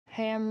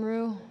Hey, I'm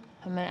Rue.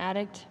 I'm an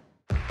addict.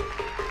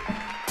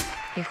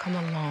 You've come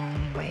a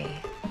long way.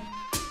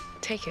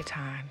 Take your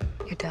time.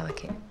 You're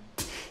delicate.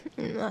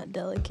 I'm not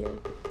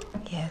delicate.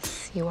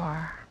 Yes, you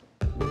are.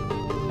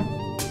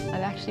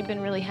 I've actually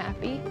been really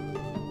happy.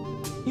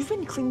 You've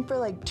been clean for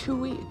like 2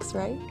 weeks,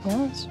 right?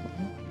 Yes.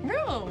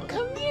 Rue,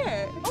 come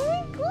here. Oh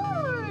my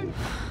God.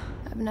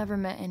 I've never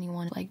met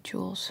anyone like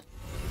Jules.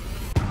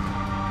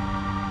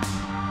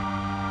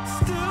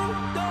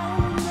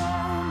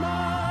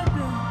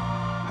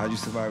 How'd you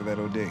survive that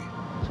OD?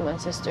 To my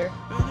sister.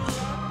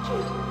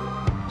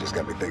 Just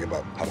got me thinking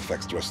about how it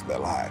affects the rest of their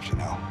lives, you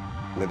know?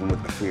 Living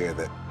with the fear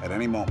that at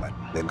any moment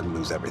they could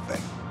lose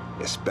everything,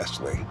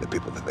 especially the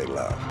people that they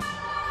love.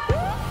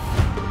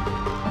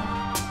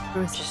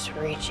 Ruth just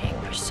reaching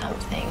for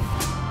something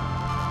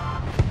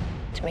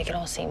to make it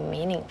all seem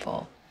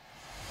meaningful.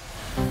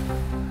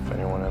 If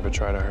anyone ever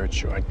tried to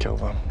hurt you, I'd kill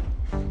them.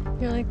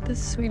 You're like the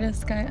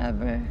sweetest guy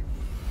ever.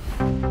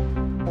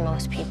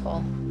 Most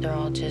people, they're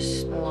all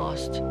just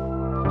lost.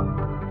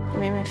 You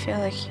made me feel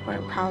like you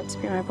weren't proud to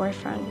be my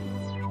boyfriend.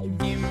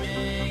 Give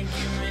me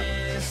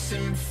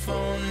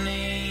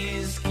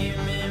symphonies, give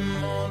me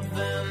more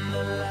than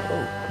the light.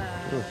 Oh,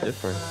 you look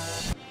different.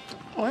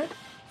 What?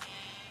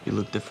 You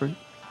look different?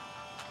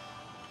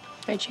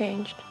 I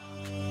changed.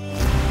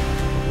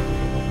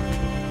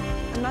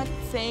 I'm not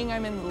saying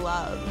I'm in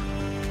love.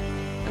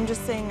 I'm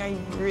just saying I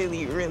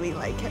really, really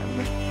like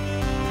him.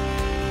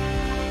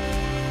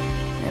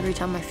 Every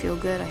time I feel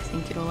good, I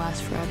think it'll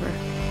last forever.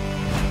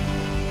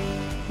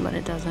 But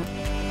it doesn't.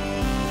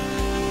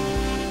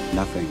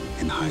 Nothing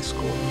in high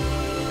school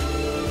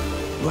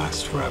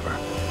lasts forever.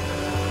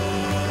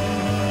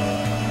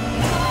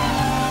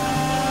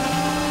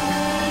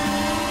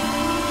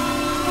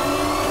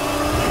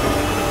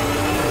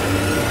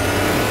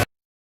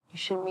 You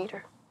should meet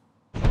her.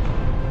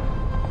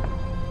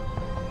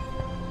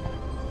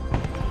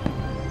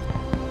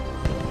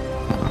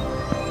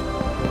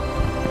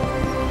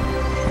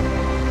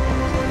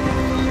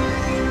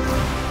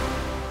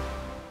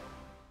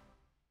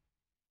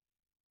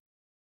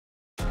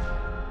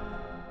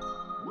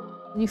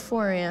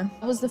 Euphoria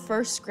was the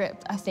first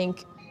script, I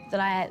think, that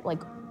I had, like,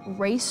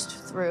 raced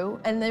through.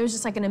 And there was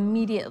just, like, an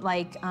immediate,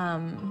 like,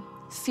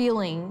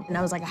 feeling. And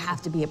I was like, I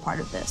have to be a part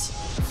of this.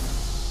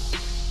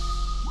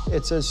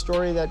 It's a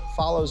story that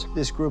follows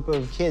this group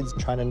of kids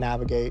trying to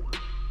navigate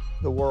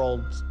the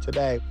world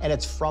today. And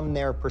it's from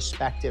their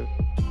perspective.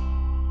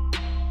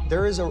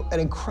 There is an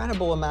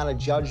incredible amount of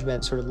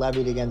judgment sort of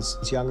levied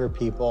against younger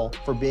people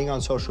for being on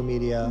social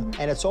media.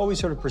 And it's always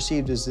sort of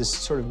perceived as this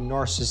sort of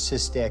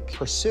narcissistic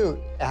pursuit.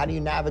 How do you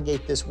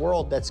navigate this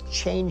world that's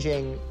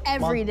changing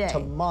Every month day. to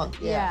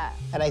month? Yeah.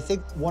 And I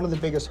think one of the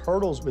biggest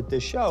hurdles with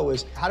this show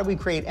is how do we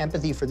create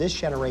empathy for this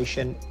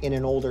generation in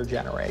an older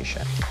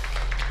generation?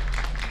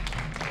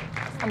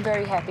 I'm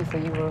very happy for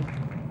you, Rue.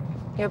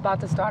 You're about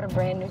to start a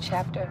brand new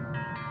chapter.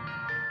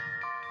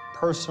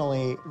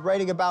 Personally,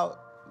 writing about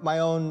my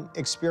own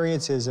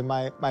experiences and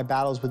my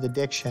battles with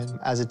addiction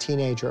as a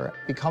teenager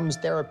becomes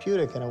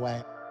therapeutic in a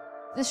way.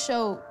 This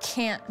show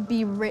can't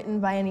be written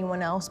by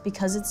anyone else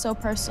because it's so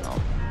personal.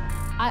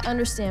 I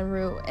understand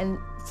Rue, and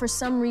for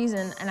some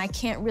reason, and I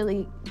can't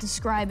really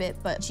describe it,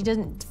 but she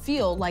doesn't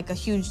feel like a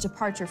huge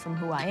departure from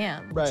who I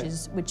am, Right.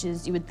 which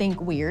is you would think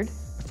weird.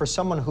 For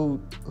someone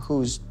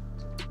who's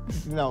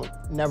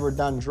never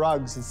done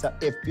drugs,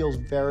 it feels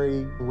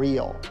very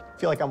real.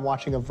 I feel like I'm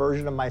watching a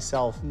version of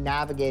myself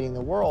navigating the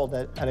world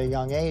at a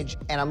young age,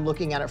 and I'm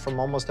looking at it from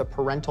almost a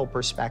parental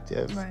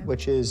perspective, Right.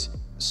 which is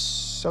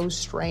so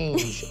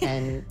strange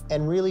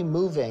and really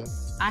moving.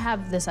 I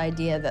have this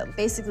idea that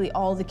basically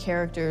all the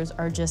characters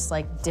are just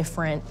like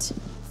different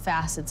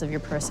facets of your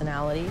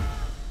personality.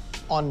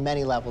 On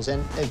many levels,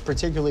 and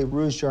particularly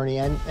Rue's journey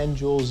and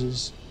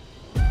Jules's.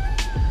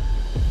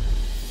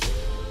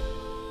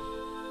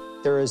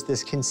 There is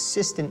this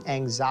consistent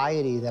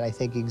anxiety that I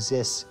think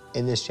exists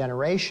in this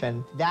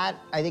generation. That,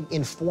 I think,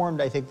 informed,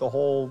 the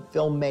whole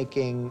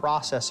filmmaking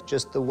process,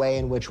 just the way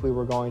in which we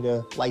were going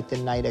to light the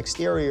night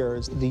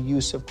exteriors, the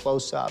use of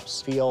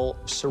close-ups feel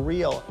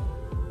surreal.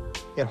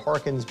 It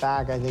harkens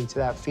back, I think, to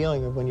that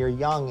feeling of when you're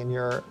young and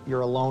you're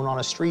alone on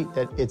a street,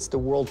 that the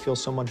world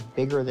feels so much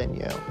bigger than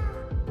you.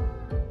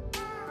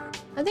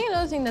 I think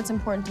another thing that's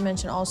important to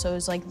mention also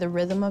is like the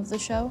rhythm of the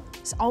show.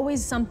 It's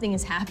always something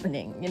is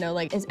happening,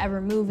 like it's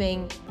ever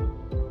moving.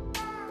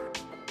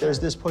 There's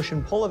this push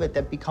and pull of it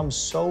that becomes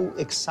so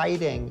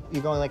exciting.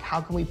 You're going like,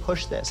 how can we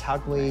push this? How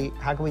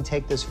can we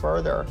take this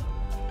further?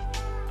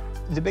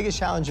 The biggest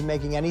challenge in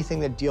making anything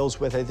that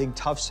deals with, I think,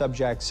 tough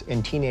subjects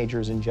in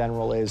teenagers in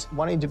general is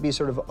wanting to be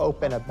sort of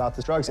open about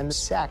the drugs and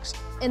sex.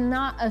 In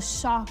not a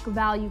shock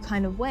value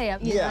kind of way,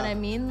 you know what I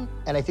mean?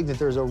 And I think that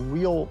there's a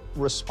real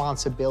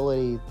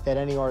responsibility that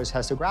any artist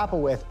has to grapple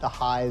with, the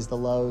highs, the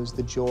lows,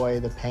 the joy,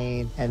 the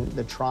pain, and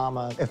the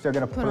trauma, if they're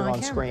gonna put it on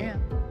camera, screen. yeah.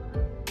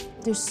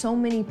 There's so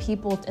many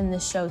people in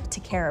this show to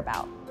care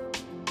about.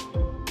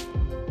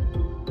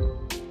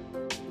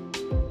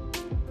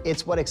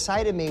 It's what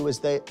excited me was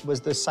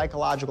the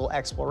psychological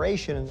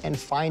exploration and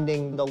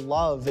finding the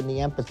love and the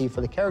empathy for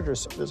the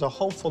characters. There's a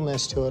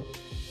hopefulness to it.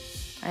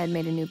 I had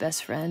made a new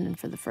best friend, and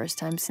for the first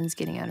time since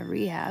getting out of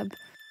rehab,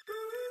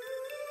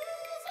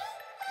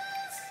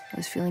 I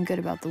was feeling good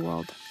about the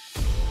world.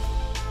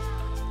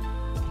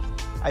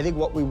 I think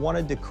what we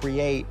wanted to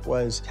create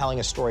was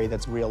telling a story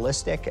that's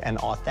realistic and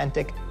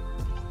authentic.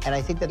 And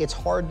I think that it's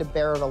hard to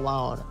bear it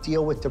alone,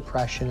 deal with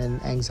depression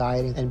and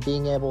anxiety, and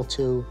being able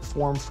to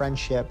form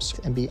friendships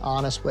and be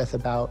honest with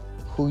about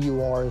who you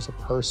are as a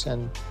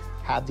person,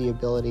 have the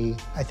ability,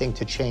 I think,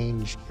 to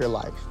change your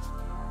life.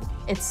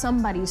 It's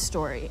somebody's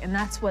story, and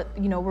that's what,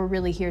 we're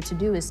really here to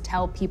do, is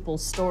tell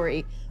people's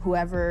story.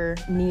 Whoever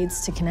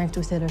needs to connect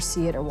with it or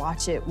see it or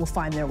watch it will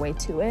find their way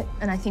to it.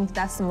 And I think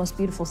that's the most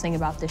beautiful thing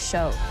about this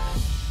show.